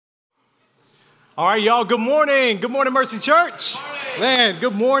All right, y'all, good morning. Good morning, Mercy Church. Man,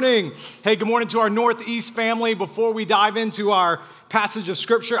 good morning. Hey, good morning to our Northeast family. Before we dive into our passage of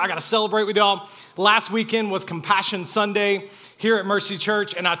Scripture, I got to celebrate with y'all. Last weekend was Compassion Sunday here at Mercy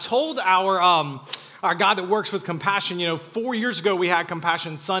Church, and I told our guy that works with Compassion, 4 years ago we had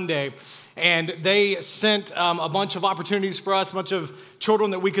Compassion Sunday, and they sent a bunch of opportunities for us, a bunch of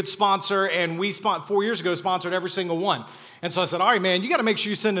children that we could sponsor, and we 4 years ago sponsored every single one. And so I said, all right, man, you got to make sure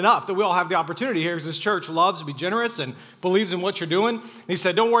you send enough that we all have the opportunity here because this church loves to be generous and believes in what you're doing. And he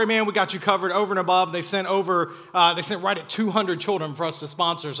said, don't worry, man, we got you covered over and above. They sent right at 200 children for us to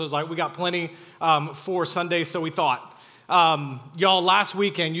sponsor. So it's like, we got plenty for Sunday, so we thought. Y'all, last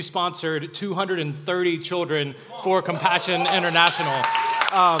weekend, you sponsored 230 children for Compassion International.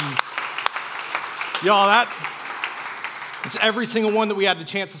 Y'all, it's every single one that we had the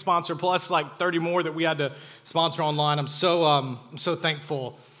chance to sponsor, plus like 30 more that we had to sponsor online. I'm so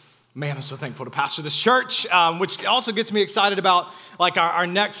thankful. Man, I'm so thankful to pastor this church, which also gets me excited about like our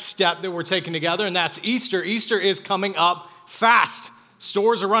next step that we're taking together, and that's Easter. Easter is coming up fast.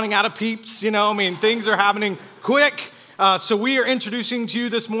 Stores are running out of peeps, things are happening quick. So we are introducing to you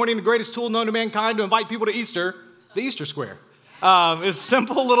this morning the greatest tool known to mankind to invite people to Easter, the Easter Square. It's a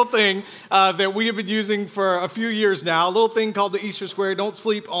simple little thing that we have been using for a few years now, a little thing called the Easter Square. Don't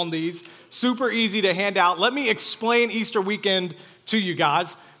sleep on these. Super easy to hand out. Let me explain Easter weekend to you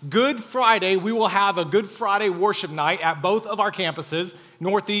guys. Good Friday, we will have a Good Friday worship night at both of our campuses,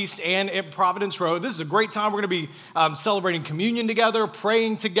 Northeast and at Providence Road. This is a great time. We're going to be celebrating communion together,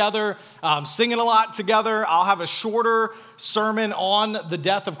 praying together, singing a lot together. I'll have a shorter sermon on the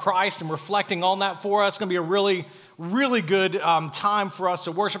death of Christ and reflecting on that for us. It's going to be a really good time for us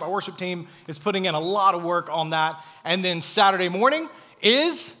to worship. Our worship team is putting in a lot of work on that. And then Saturday morning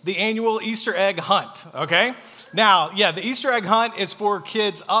is the annual Easter egg hunt, okay? Now, the Easter egg hunt is for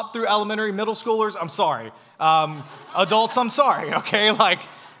kids up through elementary, middle schoolers. I'm sorry. Adults, I'm sorry, okay?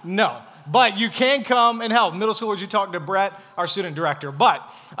 No. But you can come and help. Middle schoolers, you talk to Brett, our student director. But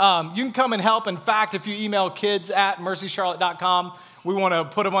you can come and help. In fact, if you email kids@mercycharlotte.com, we want to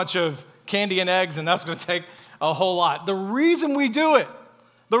put a bunch of candy and eggs, and that's going to take a whole lot. The reason we do it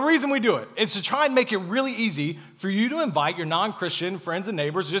is to try and make it really easy for you to invite your non-Christian friends and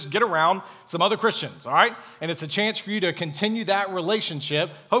neighbors, just get around some other Christians, all right? And it's a chance for you to continue that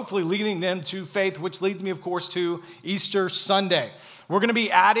relationship, hopefully leading them to faith, which leads me, of course, to Easter Sunday. We're going to be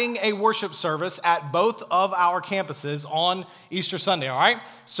adding a worship service at both of our campuses on Easter Sunday, all right?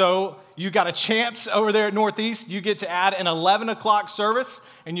 So you got a chance over there at Northeast. You get to add an 11 o'clock service,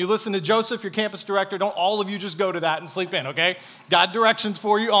 and you listen to Joseph, your campus director. Don't all of you just go to that and sleep in, okay? Got directions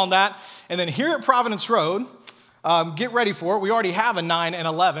for you on that. And then here at Providence Road, get ready for it. We already have a 9 and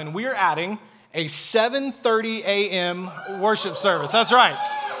 11. We are adding a 7:30 a.m. worship service. That's right.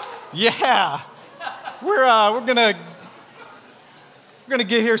 Yeah. We're gonna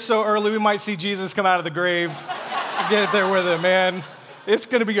get here so early we might see Jesus come out of the grave. Get there with him, man. It's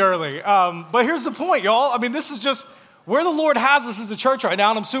gonna be early. But here's the point, y'all. This is just where the Lord has us as a church right now,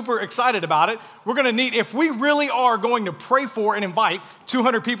 and I'm super excited about it. We're gonna need, if we really are going to pray for and invite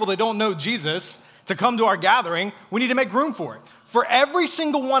 200 people that don't know Jesus to come to our gathering, we need to make room for it. For every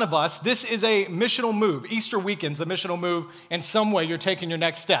single one of us, this is a missional move. Easter weekend's a missional move. In some way, you're taking your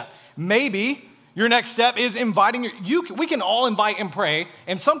next step. Maybe your next step is inviting we can all invite and pray,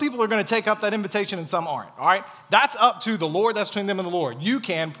 and some people are going to take up that invitation and some aren't, all right? That's up to the Lord. That's between them and the Lord. You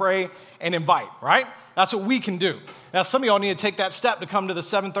can pray and invite, right? That's what we can do. Now, some of y'all need to take that step to come to the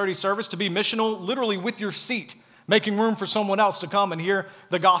 7:30 service, to be missional, literally with your seat, making room for someone else to come and hear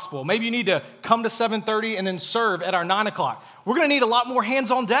the gospel. Maybe you need to come to 7:30 and then serve at our 9 o'clock. We're going to need a lot more hands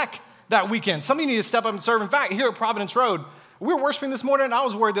on deck that weekend. Some of you need to step up and serve. In fact, here at Providence Road, we were worshiping this morning, and I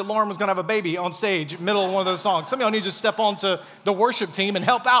was worried that Lauren was going to have a baby on stage in the middle of one of those songs. Some of y'all need to step onto the worship team and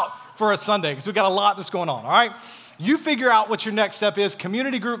help out for a Sunday because we've got a lot that's going on, all right? You figure out what your next step is.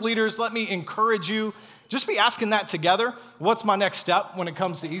 Community group leaders, let me encourage you. Just be asking that together. What's my next step when it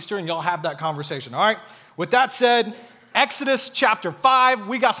comes to Easter? And y'all have that conversation, all right? With that said, Exodus chapter 5,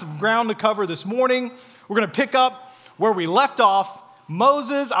 we got some ground to cover this morning. We're going to pick up where we left off.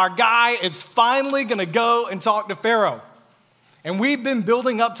 Moses, our guy, is finally going to go and talk to Pharaoh. And we've been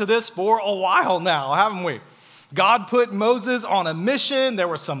building up to this for a while now, haven't we? God put Moses on a mission. There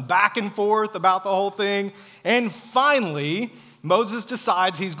was some back and forth about the whole thing. And finally, Moses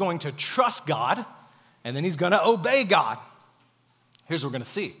decides he's going to trust God, and then he's going to obey God. Here's what we're going to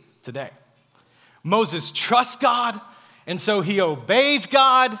see today. Moses trusts God, and so he obeys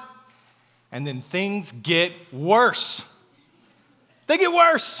God, and then things get worse. They get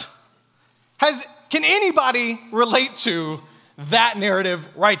worse. Can anybody relate to that narrative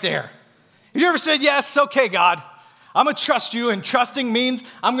right there? Have you ever said, yes, okay, God, I'm going to trust you, and trusting means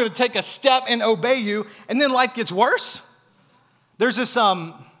I'm going to take a step and obey you, and then life gets worse? There's this,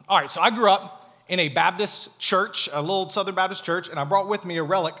 all right, so I grew up in a Baptist church, a little Southern Baptist church, and I brought with me a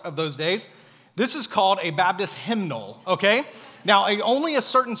relic of those days. This is called a Baptist hymnal, okay? Now, only a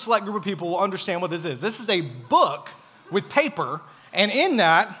certain select group of people will understand what this is. This is a book with paper, and in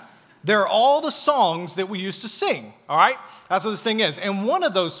that, there are all the songs that we used to sing, all right? That's what this thing is. And one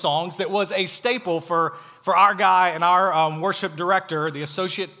of those songs that was a staple for our guy and our worship director, the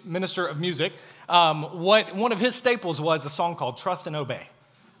associate minister of music, one of his staples was a song called Trust and Obey,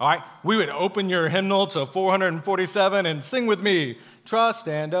 all right? We would open your hymnal to 447 and sing with me, Trust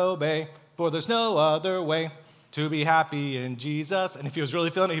and Obey, for there's no other way to be happy in Jesus. And if he was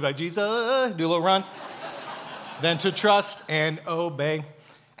really feeling it, he'd be like, Jesus, do a little run. Then to trust and obey.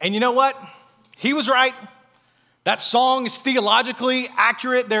 And you know what? He was right. That song is theologically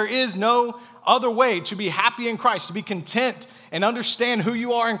accurate. There is no other way to be happy in Christ, to be content and understand who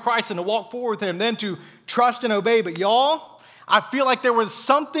you are in Christ and to walk forward with him, than to trust and obey. But y'all, I feel like there was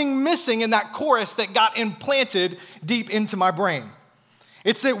something missing in that chorus that got implanted deep into my brain.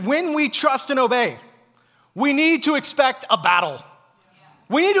 It's that when we trust and obey, we need to expect a battle.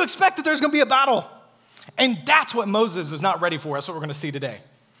 We need to expect that there's going to be a battle. And that's what Moses is not ready for. That's what we're going to see today.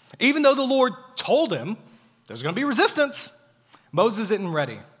 Even though the Lord told him there's going to be resistance, Moses isn't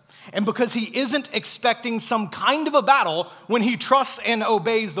ready. And because he isn't expecting some kind of a battle, when he trusts and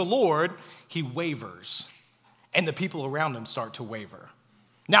obeys the Lord, he wavers. And the people around him start to waver.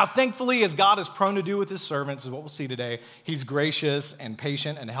 Now, thankfully, as God is prone to do with his servants, is what we'll see today, he's gracious and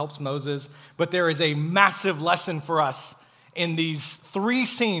patient and helps Moses. But there is a massive lesson for us in these three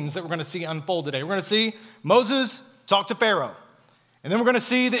scenes that we're going to see unfold today. We're going to see Moses talk to Pharaoh. And then we're going to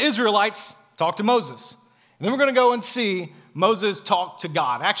see the Israelites talk to Moses. And then we're going to go and see Moses talk to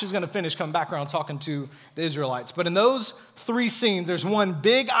God. Actually, he's going to finish coming back around talking to the Israelites. But in those three scenes, there's one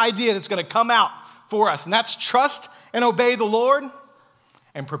big idea that's going to come out for us. And that's trust and obey the Lord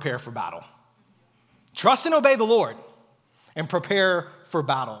and prepare for battle. Trust and obey the Lord and prepare for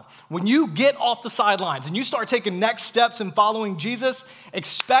battle. When you get off the sidelines and you start taking next steps in following Jesus,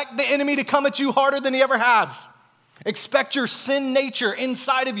 expect the enemy to come at you harder than he ever has. Expect your sin nature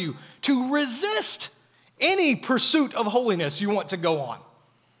inside of you to resist any pursuit of holiness you want to go on.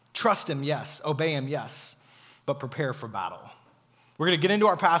 Trust him, yes. Obey him, yes. But prepare for battle. We're going to get into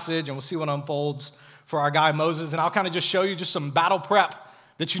our passage and we'll see what unfolds for our guy Moses. And I'll kind of just show you just some battle prep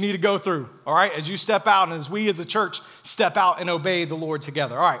that you need to go through, all right, as you step out and as we as a church step out and obey the Lord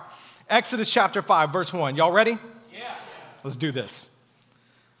together. All right, Exodus chapter 5, verse 1. Y'all ready? Yeah. Let's do this.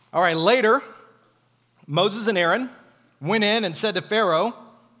 All right, later, Moses and Aaron went in and said to Pharaoh,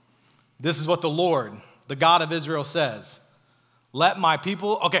 this is what the Lord, the God of Israel, says. Let my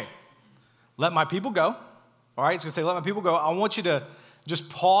people go. All right, it's going to say, let my people go. I want you to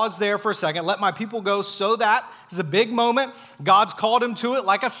just pause there for a second. Let my people go so that, this is a big moment. God's called him to it.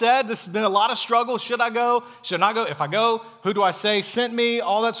 Like I said, this has been a lot of struggle. Should I go? Should I not go? If I go, who do I say sent me?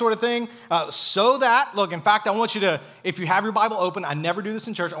 All that sort of thing. So that, look, in fact, I want you to, if you have your Bible open, I never do this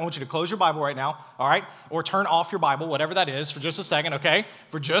in church. I want you to close your Bible right now, all right? Or turn off your Bible, whatever that is, for just a second, okay?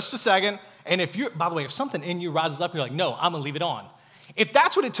 For just a second. And if you're, by the way, if something in you rises up and you're like, no, I'm going to leave it on. If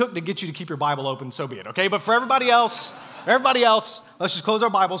that's what it took to get you to keep your Bible open, so be it, okay? But for everybody else, let's just close our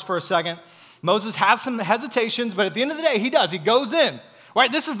Bibles for a second. Moses has some hesitations, but at the end of the day, he does. He goes in,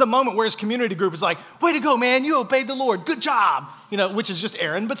 right? This is the moment where his community group is like, way to go, man. You obeyed the Lord. Good job. You know, which is just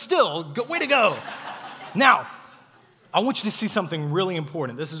Aaron, but still, way to go. Now, I want you to see something really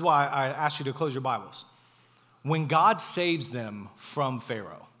important. This is why I asked you to close your Bibles. When God saves them from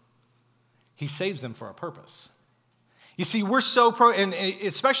Pharaoh, he saves them for a purpose. You see, we're so and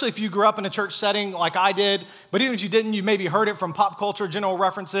especially if you grew up in a church setting like I did, but even if you didn't, you maybe heard it from pop culture, general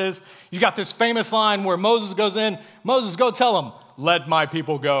references. You got this famous line where Moses goes in, Moses, go tell them, let my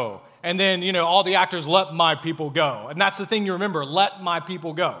people go. And then, you know, all the actors, let my people go. And that's the thing you remember, let my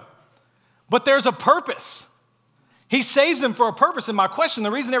people go. But there's a purpose. He saves them for a purpose. And my question,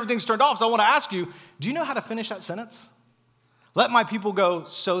 the reason everything's turned off, so I want to ask you, do you know how to finish that sentence? Let my people go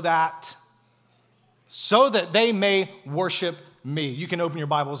so that they may worship me. You can open your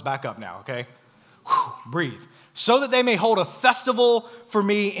Bibles back up now, okay? Whew, breathe. So that they may hold a festival for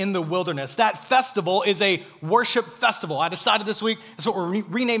me in the wilderness. That festival is a worship festival. I decided this week, that's what we're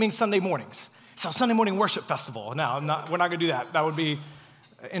renaming Sunday mornings. It's a Sunday morning worship festival. No, we're not going to do that. That would be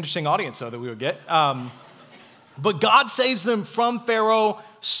an interesting audience, though, that we would get. But God saves them from Pharaoh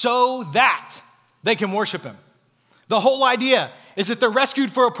so that they can worship him. The whole idea is that they're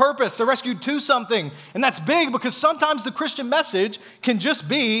rescued for a purpose. They're rescued to something. And that's big because sometimes the Christian message can just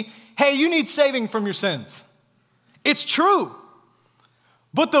be, hey, you need saving from your sins. It's true.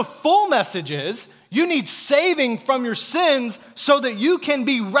 But the full message is you need saving from your sins so that you can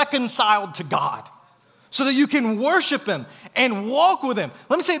be reconciled to God, so that you can worship him and walk with him.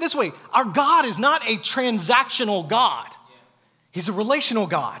 Let me say it this way. Our God is not a transactional God. He's a relational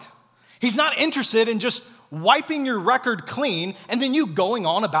God. He's not interested in just wiping your record clean and then you going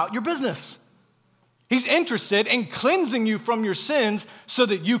on about your business. He's interested in cleansing you from your sins so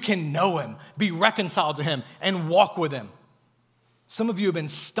that you can know him, be reconciled to him, and walk with him. Some of you have been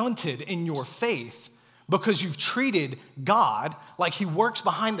stunted in your faith because you've treated God like he works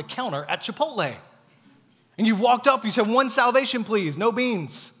behind the counter at Chipotle. And you've walked up, you said, one salvation, please, no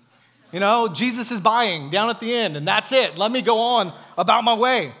beans. Jesus is buying down at the end, and that's it. Let me go on about my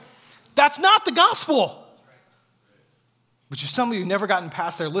way. That's not the gospel. But some of you have never gotten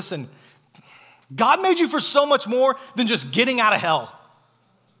past there. Listen, God made you for so much more than just getting out of hell.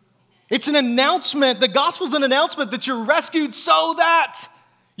 It's an announcement. The gospel's an announcement that you're rescued so that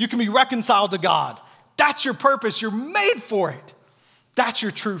you can be reconciled to God. That's your purpose. You're made for it. That's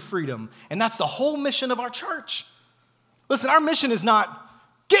your true freedom. And that's the whole mission of our church. Listen, our mission is not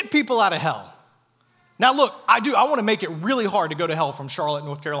get people out of hell. Now look, I want to make it really hard to go to hell from Charlotte,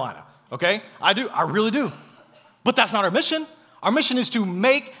 North Carolina. Okay? I really do. But that's not our mission. Our mission is to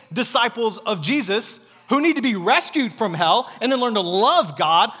make disciples of Jesus who need to be rescued from hell and then learn to love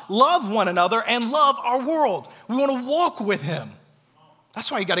God, love one another, and love our world. We want to walk with him. That's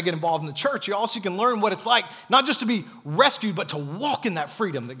why you got to get involved in the church. You also can learn what it's like, not just to be rescued, but to walk in that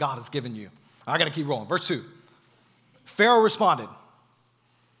freedom that God has given you. I got to keep rolling. Verse 2. Pharaoh responded,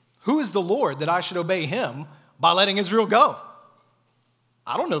 who is the Lord that I should obey him by letting Israel go?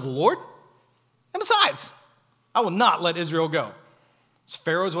 I don't know the Lord. And besides, I will not let Israel go. It's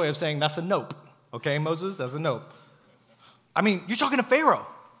Pharaoh's way of saying that's a nope. Okay, Moses, that's a nope. I mean, you're talking to Pharaoh.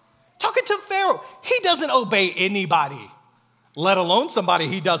 Talking to Pharaoh. He doesn't obey anybody, let alone somebody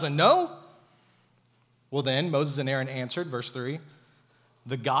he doesn't know. Well then, Moses and Aaron answered, verse 3,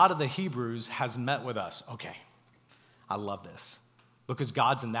 the God of the Hebrews has met with us. Okay, I love this. Because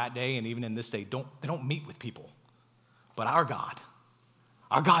gods in that day and even in this day, they don't meet with people. But our God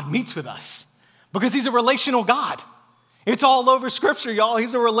meets with us. Because he's a relational God. It's all over Scripture, y'all.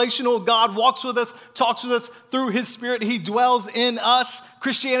 He's a relational God, walks with us, talks with us through his Spirit. He dwells in us.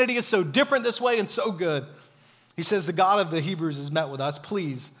 Christianity is so different this way and so good. He says, the God of the Hebrews has met with us.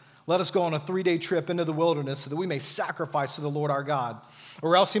 Please let us go on a 3-day trip into the wilderness so that we may sacrifice to the Lord our God,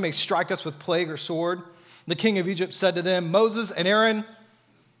 or else he may strike us with plague or sword. The king of Egypt said to them, Moses and Aaron,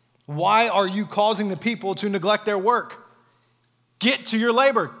 why are you causing the people to neglect their work? Get to your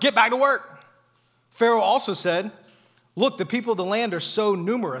labor. Get back to work. Pharaoh also said, look, the people of the land are so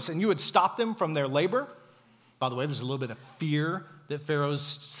numerous, and you would stop them from their labor. By the way, there's a little bit of fear that Pharaoh's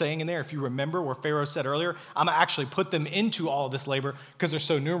saying in there. If you remember where Pharaoh said earlier, I'm going to actually put them into all of this labor because they're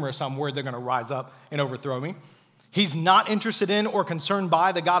so numerous, I'm worried they're going to rise up and overthrow me. He's not interested in or concerned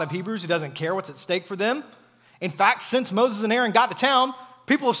by the God of Hebrews. He doesn't care what's at stake for them. In fact, since Moses and Aaron got to town,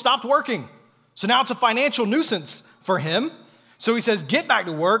 people have stopped working. So now it's a financial nuisance for him. So he says, get back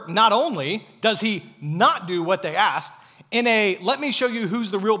to work. Not only does he not do what they asked, in a let me show you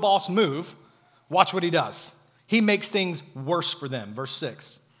who's the real boss move, watch what he does. He makes things worse for them. Verse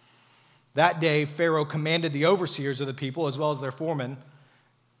 6. That day, Pharaoh commanded the overseers of the people, as well as their foremen,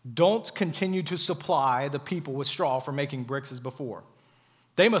 don't continue to supply the people with straw for making bricks as before.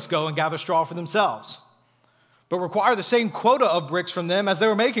 They must go and gather straw for themselves, but require the same quota of bricks from them as they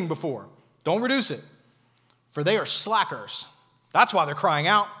were making before. Don't reduce it, for they are slackers. That's why they're crying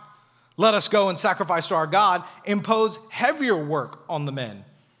out. Let us go and sacrifice to our God. Impose heavier work on the men.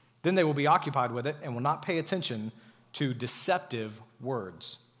 Then they will be occupied with it and will not pay attention to deceptive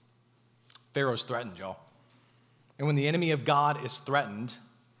words. Pharaoh's threatened, y'all. And when the enemy of God is threatened,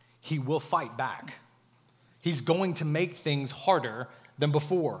 he will fight back. He's going to make things harder than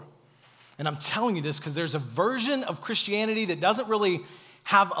before. And I'm telling you this because there's a version of Christianity that doesn't really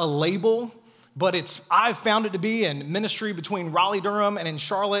have a label, but I've found it to be in ministry between Raleigh-Durham and in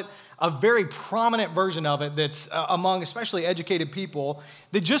Charlotte, a very prominent version of it that's among especially educated people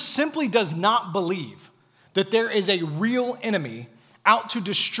that just simply does not believe that there is a real enemy out to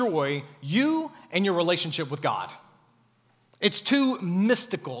destroy you and your relationship with God. It's too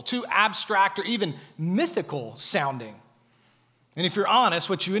mystical, too abstract, or even mythical sounding. And if you're honest,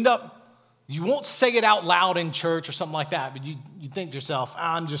 what you end up, you won't say it out loud in church or something like that, but you think to yourself,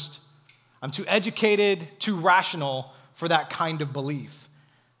 I'm too educated, too rational for that kind of belief.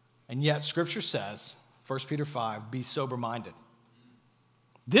 And yet Scripture says, 1 Peter 5, be sober-minded.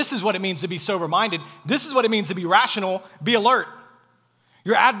 This is what it means to be sober-minded. This is what it means to be rational, be alert.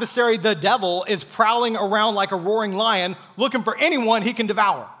 Your adversary, the devil, is prowling around like a roaring lion, looking for anyone he can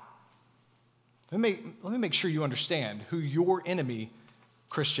devour. Let me make sure you understand who your enemy,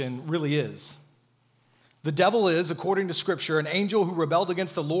 Christian, really is. The devil is, according to Scripture, an angel who rebelled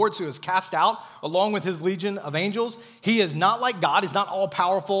against the Lord, who is cast out along with his legion of angels. He is not like God. He's not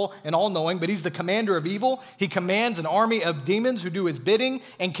all-powerful and all-knowing, but he's the commander of evil. He commands an army of demons who do his bidding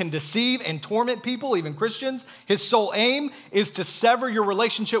and can deceive and torment people, even Christians. His sole aim is to sever your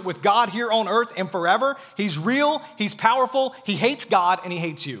relationship with God here on earth and forever. He's real, he's powerful, he hates God, and he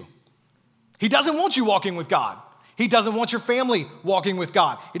hates you. He doesn't want you walking with God. He doesn't want your family walking with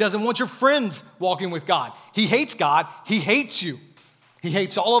God. He doesn't want your friends walking with God. He hates God. He hates you. He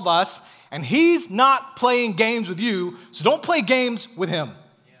hates all of us, and he's not playing games with you, so don't play games with him.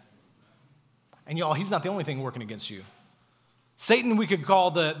 Yeah. And y'all, he's not the only thing working against you. Satan, we could call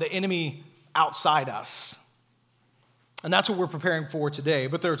the enemy outside us. And that's what we're preparing for today.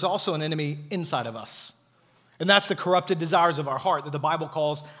 But there's also an enemy inside of us. And that's the corrupted desires of our heart that the Bible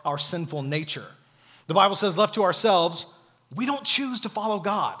calls our sinful nature. The Bible says, left to ourselves, we don't choose to follow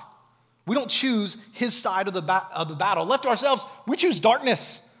God. We don't choose his side of the battle. Left to ourselves, we choose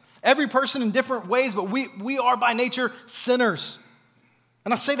darkness. Every person in different ways, but we are by nature sinners.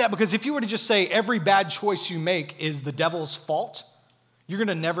 And I say that because if you were to just say every bad choice you make is the devil's fault, you're going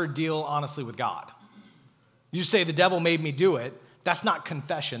to never deal honestly with God. You say the devil made me do it. That's not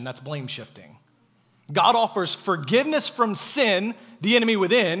confession, that's blame shifting. God offers forgiveness from sin, the enemy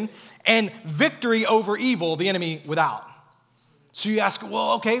within, and victory over evil, the enemy without. So you ask,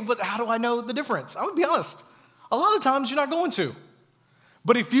 well, okay, but how do I know the difference? I'm going to be honest. A lot of times you're not going to.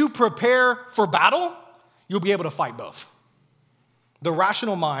 But if you prepare for battle, you'll be able to fight both. The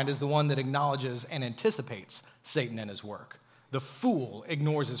rational mind is the one that acknowledges and anticipates Satan and his work. The fool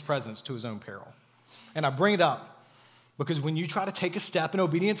ignores his presence to his own peril. And I bring it up because when you try to take a step in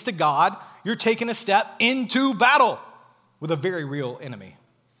obedience to God, you're taking a step into battle with a very real enemy.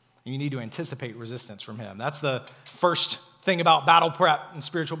 And you need to anticipate resistance from him. That's the first thing about battle prep and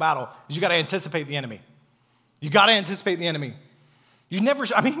spiritual battle, is you got to anticipate the enemy. You got to anticipate the enemy. You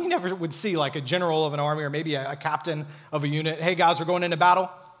never would see like a general of an army or maybe a captain of a unit. Hey guys, we're going into battle.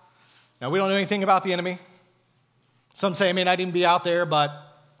 Now we don't know anything about the enemy. Some say, I may not even be out there, but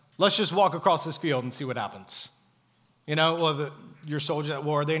let's just walk across this field and see what happens. You know, well, your soldiers,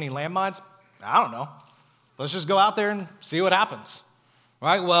 well, are there any landmines? I don't know. Let's just go out there and see what happens.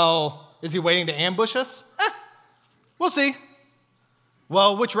 Right? Well, is he waiting to ambush us? We'll see.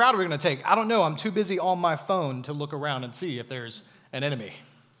 Well, which route are we going to take? I don't know. I'm too busy on my phone to look around and see if there's an enemy.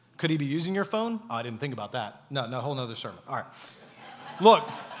 Could he be using your phone? Oh, I didn't think about that. No, whole nother sermon. All right. Look,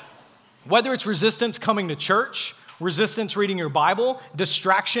 whether it's resistance coming to church, resistance reading your Bible,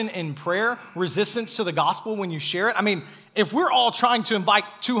 distraction in prayer, resistance to the gospel when you share it. I mean, if we're all trying to invite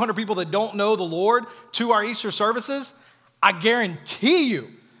 200 people that don't know the Lord to our Easter services, I guarantee you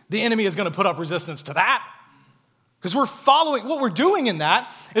the enemy is going to put up resistance to that. Because what we're doing in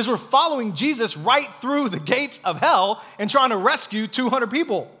that is we're following Jesus right through the gates of hell and trying to rescue 200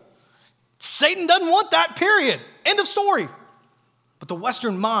 people. Satan doesn't want that, period. End of story. But the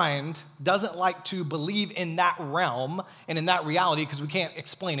Western mind doesn't like to believe in that realm and in that reality because we can't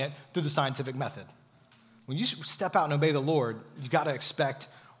explain it through the scientific method. When you step out and obey the Lord, you got to expect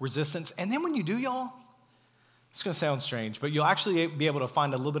resistance. And then when you do, y'all, it's going to sound strange, but you'll actually be able to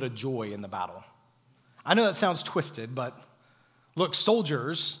find a little bit of joy in the battle. I know that sounds twisted, but look,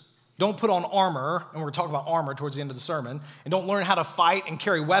 soldiers don't put on armor, and we're going to talk about armor towards the end of the sermon, and don't learn how to fight and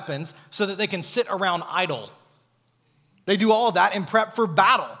carry weapons so that they can sit around idle. They do all of that in prep for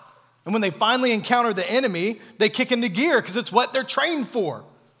battle. And when they finally encounter the enemy, they kick into gear because it's what they're trained for.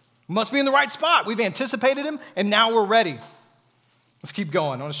 We must be in the right spot. We've anticipated him, and now we're ready. Let's keep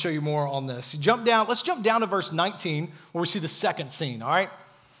going. I want to show you more on this. Let's jump down to verse 19 where we see the second scene, all right?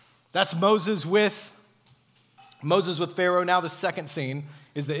 That's Moses with Pharaoh. Now the second scene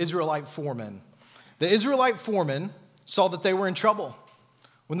is the Israelite foremen. The Israelite foremen saw that they were in trouble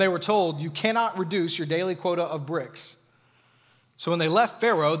when they were told, you cannot reduce your daily quota of bricks. So when they left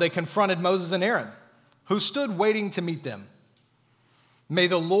Pharaoh, they confronted Moses and Aaron, who stood waiting to meet them. May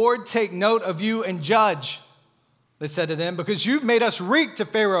the Lord take note of you and judge, they said to them, because you've made us reek to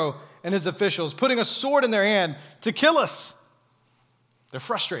Pharaoh and his officials, putting a sword in their hand to kill us. They're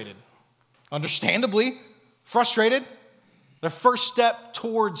frustrated. Understandably frustrated. Their first step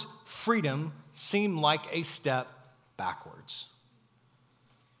towards freedom seemed like a step backwards.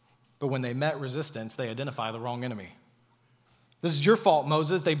 But when they met resistance, they identify the wrong enemy. This is your fault,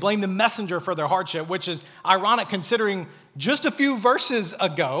 Moses. They blame the messenger for their hardship, which is ironic considering just a few verses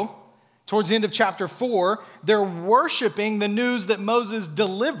ago, Towards the end of chapter 4, they're worshiping the news that Moses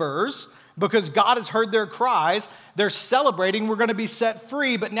delivers because God has heard their cries. They're celebrating, we're going to be set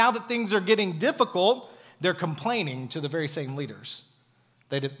free. But now that things are getting difficult, they're complaining to the very same leaders.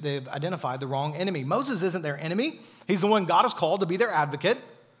 They've identified the wrong enemy. Moses isn't their enemy. He's the one God has called to be their advocate.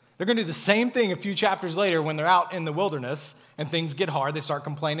 They're going to do the same thing a few chapters later when they're out in the wilderness and things get hard. They start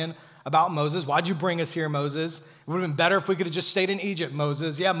complaining about Moses. Why'd you bring us here, Moses? It would have been better if we could have just stayed in Egypt,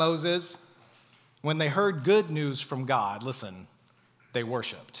 Moses. Yeah, Moses. When they heard good news from God, listen, they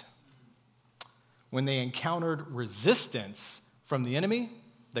worshiped. When they encountered resistance from the enemy,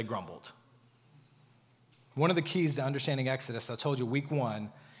 they grumbled. One of the keys to understanding Exodus, I told you week 1,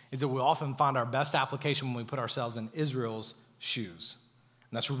 is that we often find our best application when we put ourselves in Israel's shoes.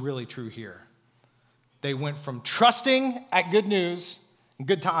 And that's really true here. They went from trusting at good news,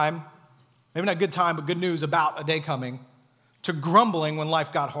 good time, maybe not good time, but good news about a day coming, to grumbling when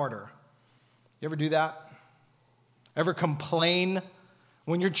life got harder. You ever do that? Ever complain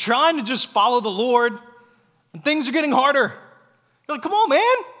when you're trying to just follow the Lord and things are getting harder? You're like, come on,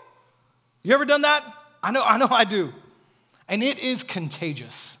 man. You ever done that? I know I do. And it is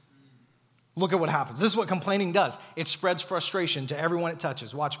contagious. Look at what happens. This is what complaining does. It spreads frustration to everyone it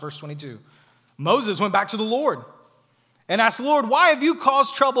touches. Watch verse 22. Moses went back to the Lord and asked the Lord, why have you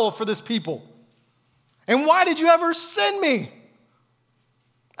caused trouble for this people? And why did you ever send me?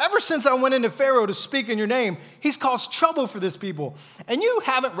 Ever since I went into Pharaoh to speak in your name, he's caused trouble for this people. And you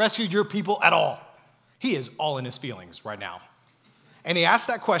haven't rescued your people at all. He is all in his feelings right now. And he asked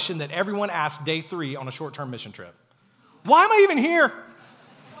that question that everyone asked day 3 on a short-term mission trip. Why am I even here?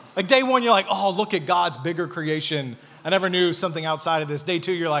 Like day 1, you're like, oh, look at God's bigger creation. I never knew something outside of this. Day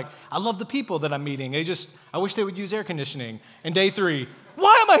 2, you're like, I love the people that I'm meeting. I wish they would use air conditioning. And day 3,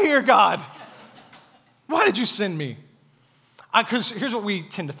 why am I here, God? Why did you send me? Because here's what we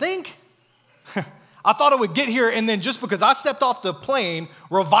tend to think. I thought I would get here, and then just because I stepped off the plane,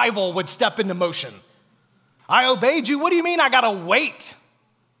 revival would step into motion. I obeyed you. What do you mean I got to wait?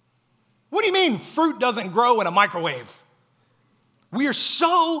 What do you mean fruit doesn't grow in a microwave? We are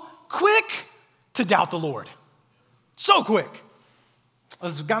so quick to doubt the Lord. So quick.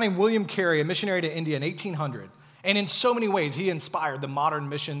 There's a guy named William Carey, a missionary to India in 1800. And in so many ways, he inspired the modern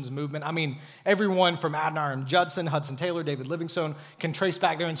missions movement. I mean, everyone from Adoniram Judson, Hudson Taylor, David Livingstone can trace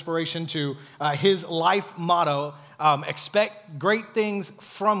back their inspiration to his life motto, expect great things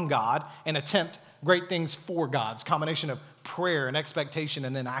from God and attempt great things for God. It's a combination of prayer and expectation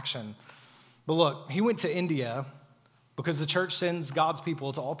and then action. But look, he went to India because the church sends God's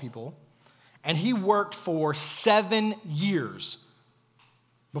people to all people. And he worked for 7 years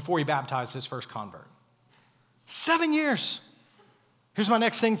before he baptized his first convert. 7 years. Here's my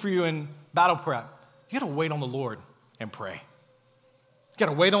next thing for you in battle prep. You got to wait on the Lord and pray. You got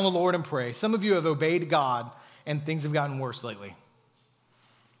to wait on the Lord and pray. Some of you have obeyed God and things have gotten worse lately.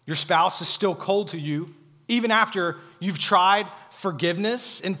 Your spouse is still cold to you, even after you've tried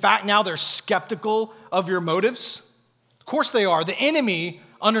forgiveness. In fact, now they're skeptical of your motives. Of course they are. The enemy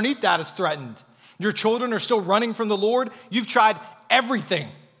underneath that is threatened. Your children are still running from the Lord. You've tried everything.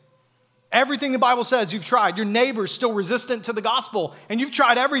 Everything the Bible says you've tried. Your neighbor's still resistant to the gospel, and you've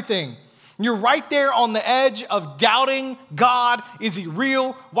tried everything. You're right there on the edge of doubting God. Is he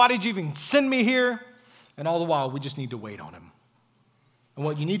real? Why did you even send me here? And all the while, we just need to wait on him. And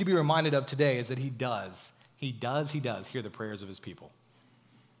what you need to be reminded of today is that he does hear the prayers of his people.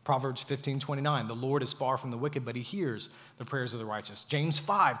 Proverbs 15:29, the Lord is far from the wicked, but he hears the prayers of the righteous. James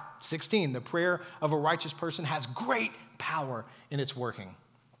 5:16, the prayer of a righteous person has great power in its working.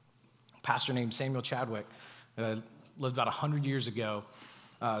 A pastor named Samuel Chadwick lived about 100 years ago,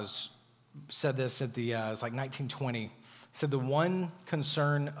 said this at it was like 1920. He said, the one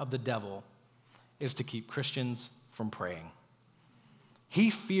concern of the devil is to keep Christians from praying. He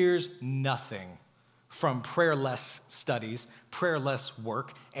fears nothing from prayerless studies, prayerless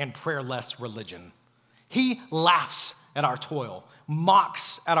work, and prayerless religion. He laughs at our toil,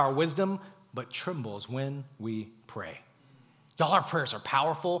 mocks at our wisdom, but trembles when we pray. Y'all, our prayers are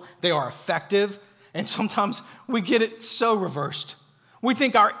powerful, they are effective, and sometimes we get it so reversed. We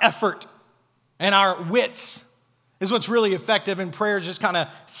think our effort and our wits is what's really effective, and prayer is just kind of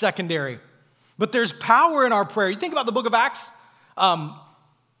secondary. But there's power in our prayer. You think about the book of Acts.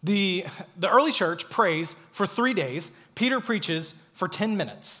 The early church prays for 3 days. Peter preaches for 10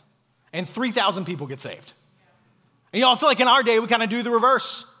 minutes, and 3,000 people get saved. And y'all, I feel like in our day, we kind of do the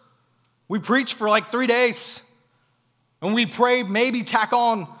reverse. We preach for like 3 days, and we pray, maybe tack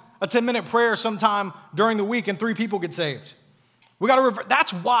on a 10-minute prayer sometime during the week, and 3 people get saved. We got to reverse.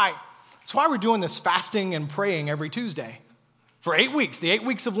 That's why we're doing this fasting and praying every Tuesday for 8 weeks, the 8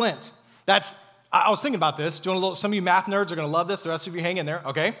 weeks of Lent. I was thinking about this, some of you math nerds are going to love this, the rest of you hang in there,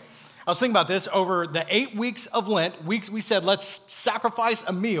 okay? I was thinking about this, over the 8 weeks of Lent, we said let's sacrifice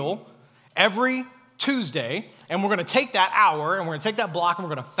a meal every Tuesday, and we're going to take that hour, and we're going to take that block, and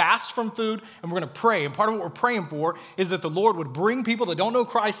we're going to fast from food, and we're going to pray. And part of what we're praying for is that the Lord would bring people that don't know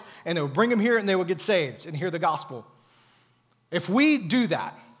Christ, and they would bring them here, and they would get saved and hear the gospel. If we do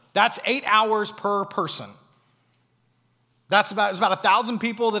that, that's 8 hours per person. It's about 1,000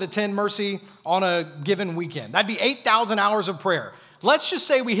 people that attend Mercy on a given weekend. That'd be 8,000 hours of prayer. Let's just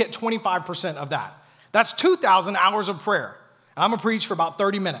say we hit 25% of that. That's 2,000 hours of prayer. I'm going to preach for about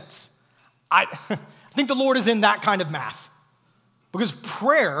 30 minutes. I think the Lord is in that kind of math, because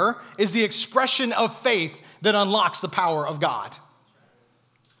prayer is the expression of faith that unlocks the power of God.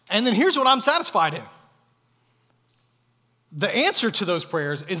 And then here's what I'm satisfied in. The answer to those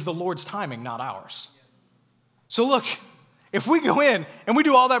prayers is the Lord's timing, not ours. So look, if we go in and we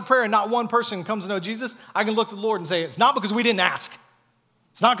do all that prayer and not one person comes to know Jesus, I can look to the Lord and say, it's not because we didn't ask.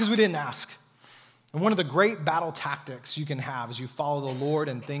 It's not because we didn't ask. And one of the great battle tactics you can have as you follow the Lord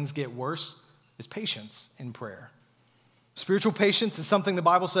and things get worse is patience in prayer. Spiritual patience is something the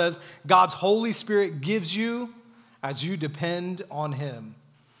Bible says God's Holy Spirit gives you as you depend on him.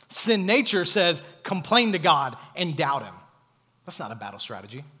 Sin nature says complain to God and doubt him. That's not a battle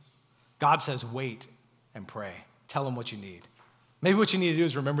strategy. God says wait and pray. Tell him what you need. Maybe what you need to do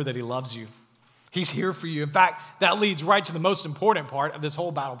is remember that he loves you. He's here for you. In fact, that leads right to the most important part of this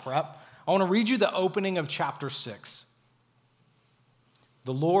whole battle prep. I want to read you the opening of chapter 6.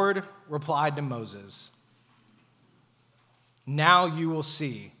 The Lord replied to Moses, "Now you will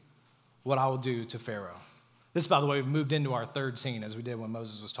see what I will do to Pharaoh." This, by the way, we've moved into our third scene as we did when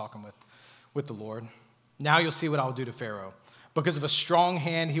Moses was talking with the Lord. "Now you'll see what I will do to Pharaoh. Because of a strong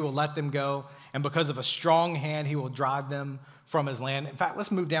hand, he will let them go, and because of a strong hand, he will drive them from his land." In fact,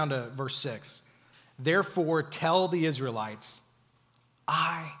 let's move down to verse 6. "Therefore, tell the Israelites,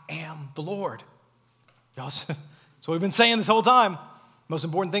 I am the Lord." Y'all, that's what we've been saying this whole time. Most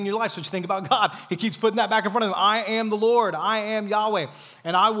important thing in your life is what you think about God. He keeps putting that back in front of them. I am the Lord. I am Yahweh.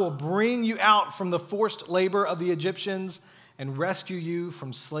 "And I will bring you out from the forced labor of the Egyptians and rescue you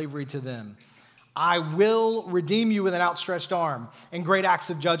from slavery to them. I will redeem you with an outstretched arm and great acts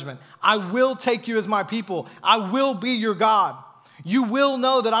of judgment. I will take you as my people. I will be your God. You will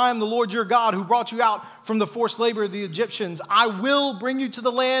know that I am the Lord your God who brought you out from the forced labor of the Egyptians. I will bring you to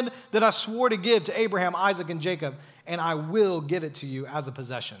the land that I swore to give to Abraham, Isaac, and Jacob, and I will give it to you as a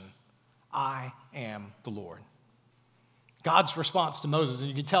possession. I am the Lord." God's response to Moses, and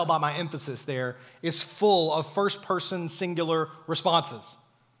you can tell by my emphasis there, is full of first-person singular responses.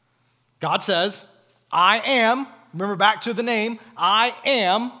 God says, I am, remember back to the name, I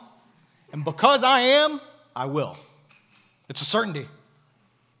am, and because I am, I will. It's a certainty.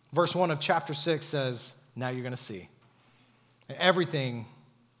 Verse 1 of chapter 6 says, now you're going to see. And everything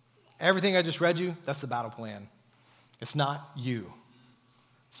I just read you, that's the battle plan. It's not you.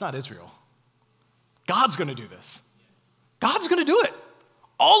 It's not Israel. God's going to do this. God's going to do it.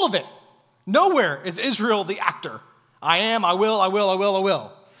 All of it. Nowhere is Israel the actor. I am, I will, I will, I will, I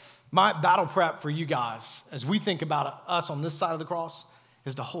will. My battle prep for you guys, as we think about us on this side of the cross,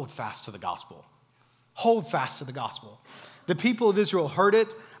 is to hold fast to the gospel. Hold fast to the gospel. The people of Israel heard it,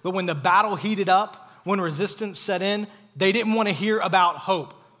 but when the battle heated up, when resistance set in, they didn't want to hear about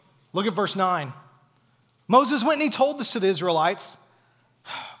hope. Look at verse 9. Moses went and he told this to the Israelites,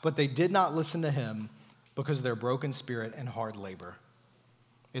 but they did not listen to him because of their broken spirit and hard labor.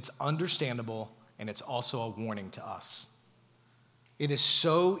 It's understandable, and it's also a warning to us. It is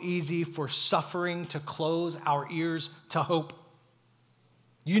so easy for suffering to close our ears to hope.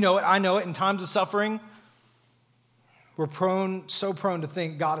 You know it, I know it. In times of suffering, we're so prone to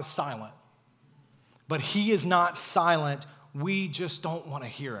think God is silent. But he is not silent. We just don't want to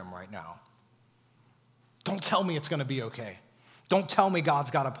hear him right now. Don't tell me it's going to be okay. Don't tell me God's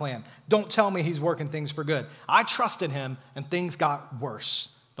got a plan. Don't tell me he's working things for good. I trusted him and things got worse.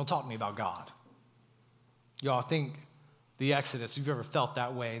 Don't talk to me about God. Y'all, I think the Exodus, if you've ever felt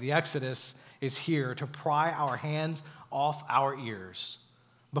that way, the Exodus is here to pry our hands off our ears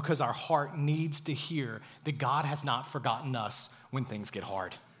because our heart needs to hear that God has not forgotten us when things get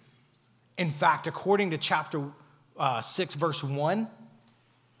hard. In fact, according to chapter 6, verse 1,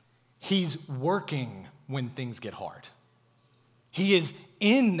 he's working when things get hard. He is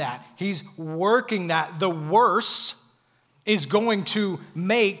in that. He's working that. The worse is going to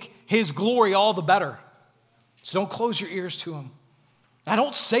make his glory all the better. So don't close your ears to him. I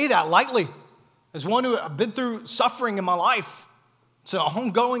don't say that lightly. As one who I've been through suffering in my life, it's an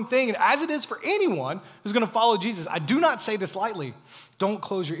ongoing thing. And as it is for anyone who's going to follow Jesus, I do not say this lightly. Don't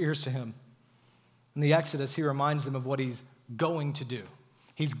close your ears to him. In the Exodus, he reminds them of what he's going to do.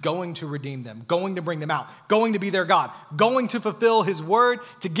 He's going to redeem them, going to bring them out, going to be their God, going to fulfill his word,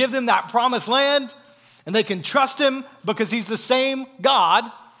 to give them that promised land, and they can trust him because he's the same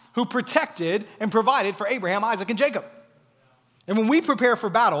God who protected and provided for Abraham, Isaac, and Jacob. And when we prepare for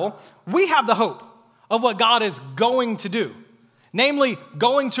battle, we have the hope of what God is going to do, namely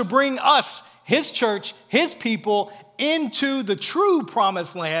going to bring us, his church, his people, into the true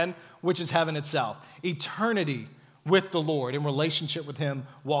promised land, which is heaven itself, eternity with the Lord, in relationship with him,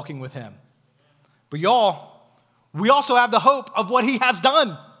 walking with him. But y'all, we also have the hope of what he has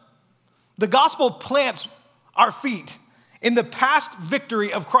done. The gospel plants our feet in the past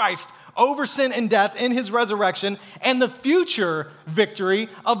victory of Christ over sin and death in his resurrection, and the future victory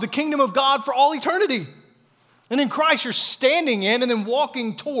of the kingdom of God for all eternity. And in Christ, you're standing in and then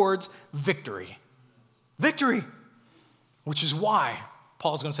walking towards victory. Victory, which is why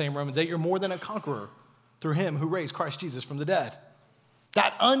Paul's going to say in Romans 8, you're more than a conqueror through him who raised Christ Jesus from the dead.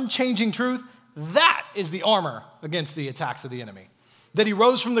 That unchanging truth, that is the armor against the attacks of the enemy. That he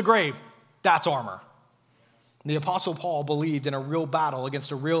rose from the grave, that's armor. The Apostle Paul believed in a real battle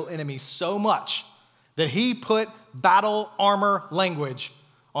against a real enemy so much that he put battle armor language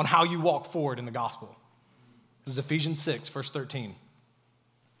on how you walk forward in the gospel. This is Ephesians 6, verse 13.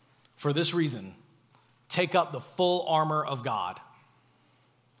 For this reason, take up the full armor of God.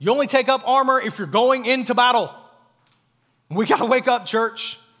 You only take up armor if you're going into battle. We got to wake up,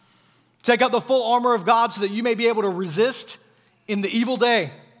 church. Take up the full armor of God so that you may be able to resist in the evil day.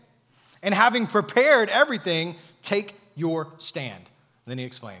 And having prepared everything, take your stand. And then he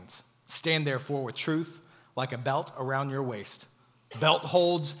explains, stand therefore with truth like a belt around your waist. Belt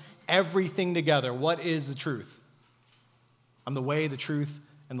holds everything together. What is the truth? I'm the way, the truth,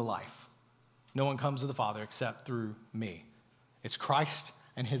 and the life. No one comes to the Father except through me. It's Christ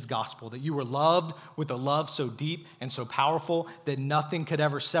and his gospel, that you were loved with a love so deep and so powerful that nothing could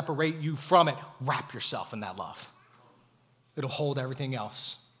ever separate you from it. Wrap yourself in that love. It'll hold everything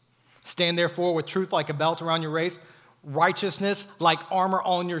else. Stand therefore with truth like a belt around your waist, righteousness like armor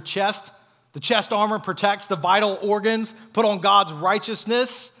on your chest. The chest armor protects the vital organs. Put on God's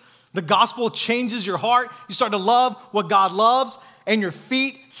righteousness. The gospel changes your heart. You start to love what God loves, and your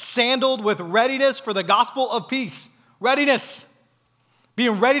feet sandaled with readiness for the gospel of peace. Readiness.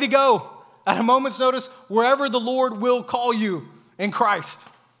 Being ready to go at a moment's notice wherever the Lord will call you in Christ.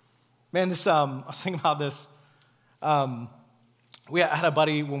 Man, I was thinking about this. We had a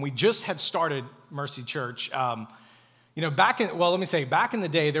buddy when we just had started Mercy Church. Back in the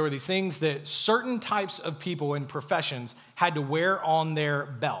day, there were these things that certain types of people in professions had to wear on their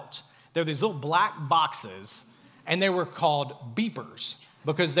belt. There were these little black boxes, and they were called beepers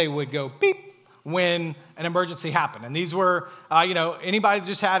because they would go beep when an emergency happened. And these were, anybody that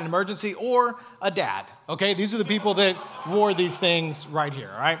just had an emergency or a dad, okay? These are the people that wore these things right here,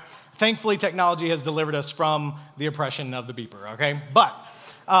 all right? Thankfully, technology has delivered us from the oppression of the beeper, okay? But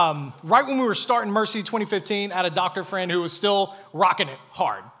right when we were starting Mercy 2015, I had a doctor friend who was still rocking it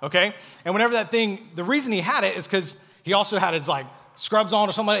hard, okay? And whenever that thing, the reason he had it is because he also had his scrubs on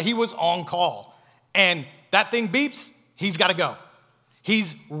or something like that. He was on call. And that thing beeps, he's got to go.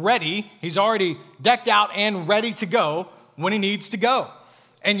 He's ready. He's already decked out and ready to go when he needs to go.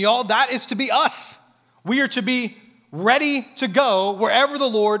 And y'all, that is to be us. We are to be ready to go wherever the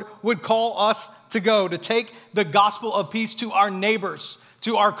Lord would call us to go, to take the gospel of peace to our neighbors,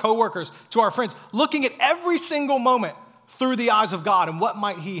 to our coworkers, to our friends, looking at every single moment through the eyes of God and what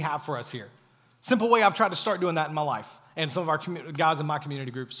might he have for us here. Simple way I've tried to start doing that in my life, and some of our guys in my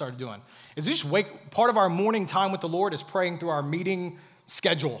community group started doing, is just part of our morning time with the Lord is praying through our meeting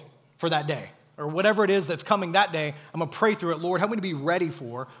schedule for that day, or whatever it is that's coming that day. I'm going to pray through it. Lord, help me to be ready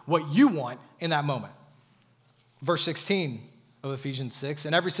for what you want in that moment. Verse 16 of Ephesians 6,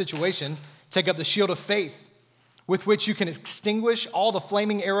 in every situation, take up the shield of faith with which you can extinguish all the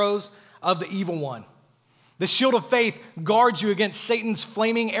flaming arrows of the evil one. The shield of faith guards you against Satan's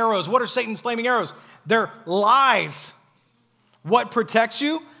flaming arrows. What are Satan's flaming arrows? They're lies. What protects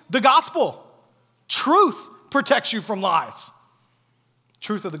you? The gospel. Truth protects you from lies.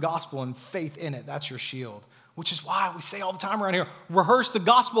 Truth of the gospel and faith in it, that's your shield. Which is why we say all the time around here, rehearse the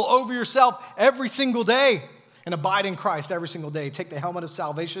gospel over yourself every single day and abide in Christ every single day. Take the helmet of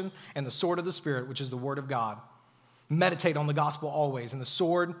salvation and the sword of the Spirit, which is the word of God. Meditate on the gospel always. And the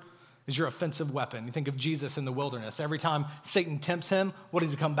sword is your offensive weapon. You think of Jesus in the wilderness. Every time Satan tempts him, what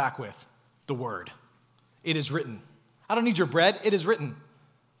does he come back with? The word. It is written. I don't need your bread. It is written.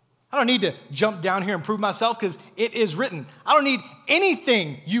 I don't need to jump down here and prove myself because it is written. I don't need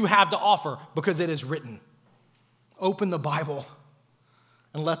anything you have to offer because it is written. Open the Bible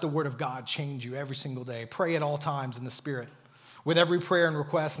And let the word of God change you every single day. Pray at all times in the Spirit, with every prayer and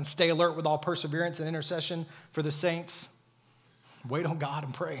request, and stay alert with all perseverance and intercession for the saints. Wait on God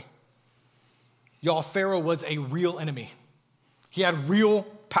and pray. Y'all, Pharaoh was a real enemy. He had real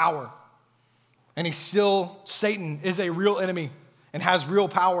power. And Satan is a real enemy and has real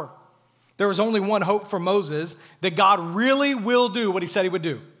power. There was only one hope for Moses, that God really will do what he said he would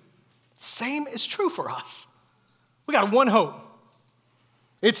do. Same is true for us. We got one hope.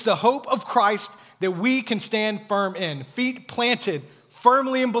 It's the hope of Christ that we can stand firm in, feet planted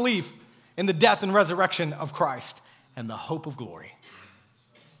firmly in belief in the death and resurrection of Christ, and the hope of glory.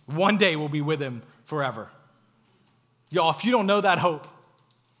 One day we'll be with him forever. Y'all, if you don't know that hope,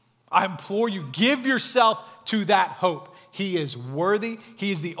 I implore you, give yourself to that hope. He is worthy.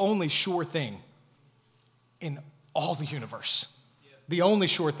 He is the only sure thing in all the universe. The only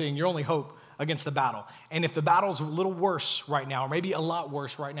sure thing, your only hope against the battle. And if the battle's a little worse right now, or maybe a lot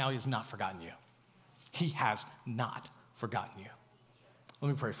worse right now, he has not forgotten you. He has not forgotten you. Let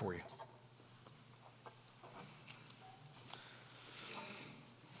me pray for you.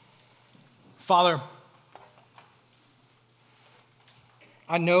 Father,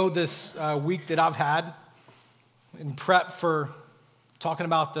 I know this week that I've had in prep for talking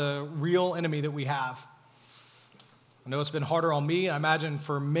about the real enemy that we have. I know it's been harder on me, and I imagine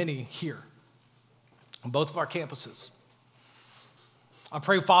for many here on both of our campuses. I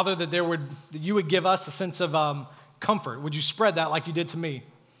pray, Father, that you would give us a sense of comfort. Would you spread that like you did to me?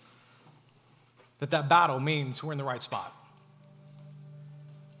 That battle means we're in the right spot.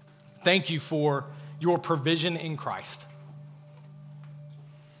 Thank you for your provision in Christ.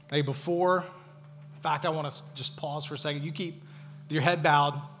 Hey, in fact, I want to just pause for a second. You keep your head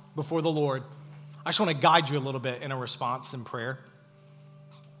bowed before the Lord. I just want to guide you a little bit in a response in prayer.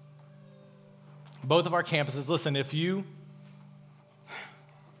 Both of our campuses, listen, maybe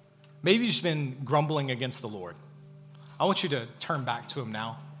you've just been grumbling against the Lord. I want you to turn back to him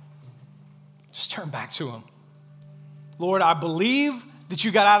now. Just turn back to him. Lord, I believe that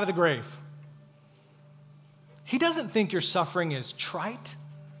you got out of the grave. He doesn't think your suffering is trite.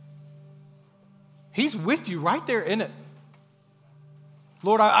 He's with you right there in it.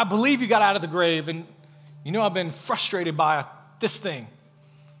 Lord, I believe you got out of the grave, and I've been frustrated by this thing.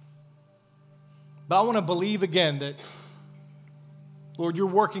 But I want to believe again that, Lord, you're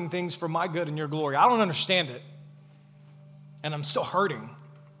working things for my good and your glory. I don't understand it, and I'm still hurting.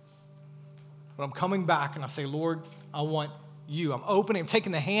 But I'm coming back, and I say, Lord, I want you. I'm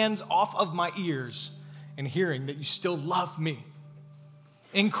taking the hands off of my ears and hearing that you still love me.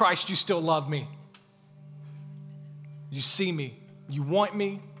 In Christ, you still love me. You see me. You want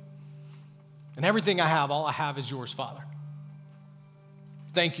me. And everything I have, all I have is yours, Father.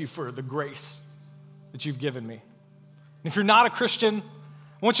 Thank you for the grace that you've given me. And if you're not a Christian,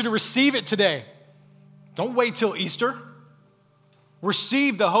 I want you to receive it today. Don't wait till Easter.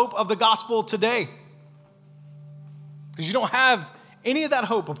 Receive the hope of the gospel today. Because you don't have any of that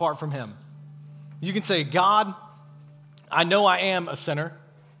hope apart from him. You can say, God, I know I am a sinner.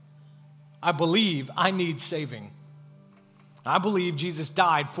 I believe I need saving. I believe Jesus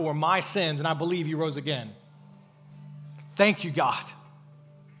died for my sins, and I believe he rose again. Thank you, God.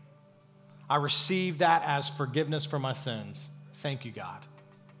 I receive that as forgiveness for my sins. Thank you, God.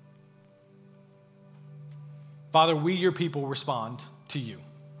 Father, we, your people, respond to you.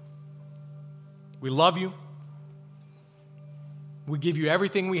 We love you. We give you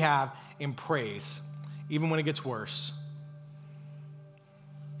everything we have in praise, even when it gets worse.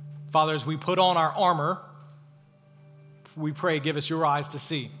 Father, as we put on our armor, we pray, give us your eyes to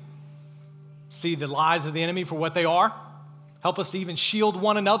see. See the lies of the enemy for what they are. Help us to even shield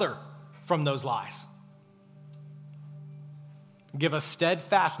one another from those lies. Give us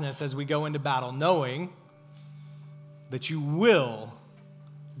steadfastness as we go into battle, knowing that you will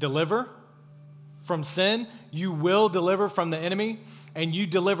deliver from sin, you will deliver from the enemy, and you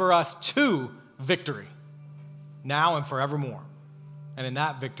deliver us to victory, now and forevermore. And in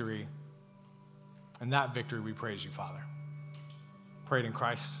that victory we praise you, Father. Prayed in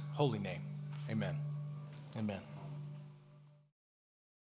Christ's holy name. Amen. Amen.